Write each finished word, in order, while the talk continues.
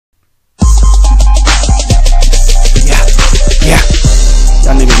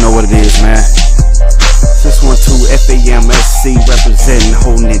man. 612 FAMSC representing,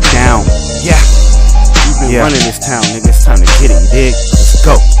 holding it down. Yeah, we've been running this town, nigga. It's time to get it, you dig? Let's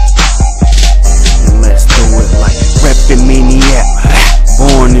go. And let's do it like reppin' Maniac.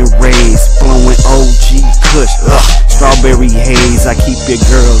 Born and raised, blowing OG Kush. Strawberry haze, I keep your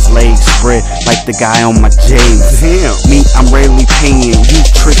girl's legs spread like the guy on my J's. Me, I'm rarely paying, you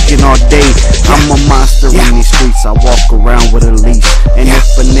tricking all day. I'm a monster in these streets, I walk around with a leash. And if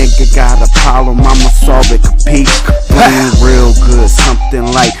a nigga got a problem, I'ma solve it, capiche. Playing real good, something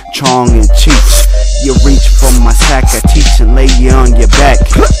like Chong and Cheech. You reach for my sack, I teach and lay you on your back.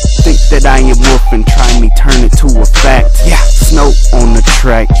 Think that I am wolfing, try me, turn it to a fact. Snow on the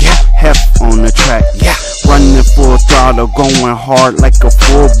track, hef on the track. Running full throttle, going hard like a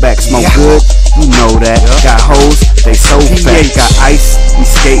fullback. Smoke good, you know that. Got hoes, they so fat. Got ice, we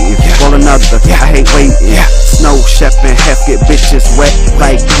skating. Roll another, I hate waiting. Snow, chef, and hef get bitches wet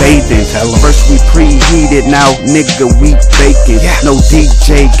like bathing. First we preheated, now nigga we baking. No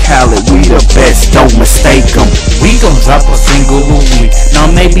DJ Khaled, we the best, don't mistake them. We gon' drop a single a week,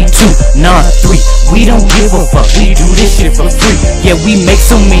 nah maybe 2, nah 3. We don't give a fuck, we do this shit for free. Yeah, we make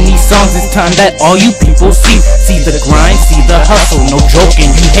so many songs, it's time that all you people see. See the grind, see the hustle, no joking,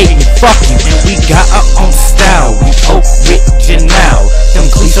 you hate me, fuck you. And we got our own style, we original. Them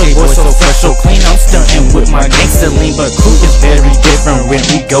cliche boys so fresh, so clean, I'm stunting with my gangsta lean. But crew is very different when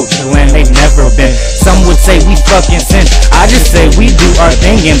we go to land they've never been. Some would say we fucking sin, I just say we do our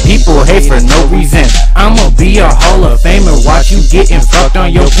thing and people hate for no reason. I'ma be a Hall of Famer, watch you getting fucked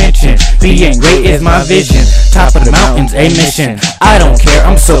on your pension. Being great is my vision, top of the mountain's a mission. I don't care,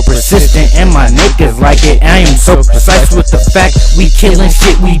 I'm so persistent and my niggas like it. I am so precise with the fact we killing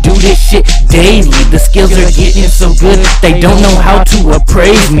shit, we do this shit daily. The skills are getting so good, they don't know how to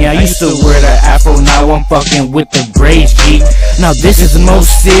appraise me. I used to wear the afro, now I'm fucking with the braids, G. Now this is the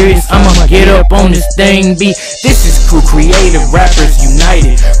most serious, I'ma get up on this thing, B. This is Crew, creative rappers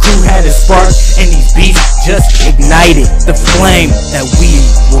united. Crew had a spark and these beats just ignited the flame that we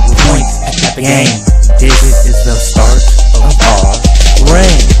will point at the game. This is the start of our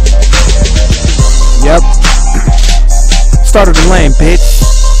reign. Yep. Start of the lane, bitch.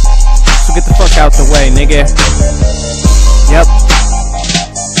 So get the fuck out the way, nigga. Yep.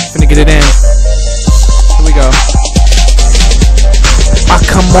 Finna get it in. Here we go. I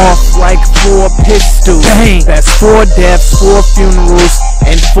come off like 4 pistols. Dang. That's 4 deaths, 4 funerals,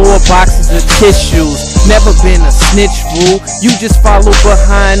 and 4 boxes of tissues. Never been a snitch, fool. You just follow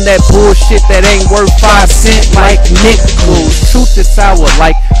behind that bullshit that ain't worth 5 cents like nickels. Truth is sour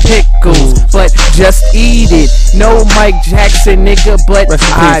like pickles, but just eat it. No Mike Jackson, nigga, but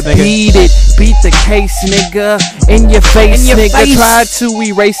I beat it. Beat the case, nigga. In your face, nigga. Try to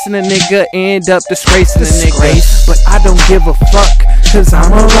erasing a nigga, end up disgracing a nigga. But I don't give a fuck, cause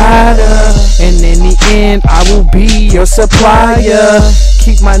I'm a rider, and in the end I will be your supplier.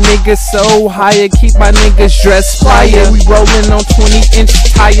 Keep my niggas so higher, keep my niggas dressed fire. We rolling on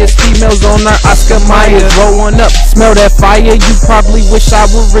 20-inch tires, females on our Oscar Mayer. Roll on up, smell that fire, you probably wish I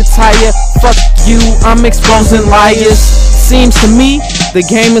would retire. Fuck you, I'm exposing liars. Seems to me, the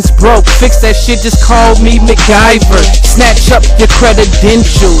game is broke. Fix that shit, just call me MacGyver. Snatch up your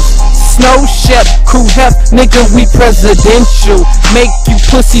credentials. Snow Chef, CruHef, nigga, we presidential. Make you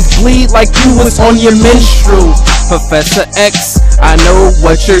pussies bleed like you was on your menstrual. Professor X, I know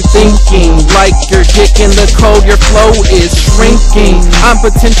what you're thinking. Like you're kicking the code, your flow is shrinking. I'm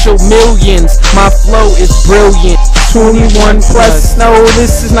potential millions, my flow is brilliant. 21 plus, no,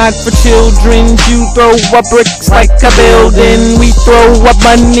 this is not for children. You throw up bricks like a building, we throw up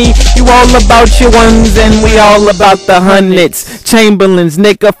money. You all about your ones and we all about the hundreds. Chamberlains,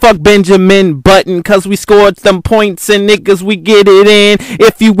 nigga, fuck Benjamin Button, cause we scored them points and niggas we get it in.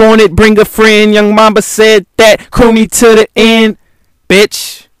 If you want it, bring a friend. Young Mamba said that, crew me to the end,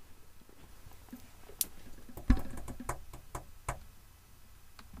 bitch.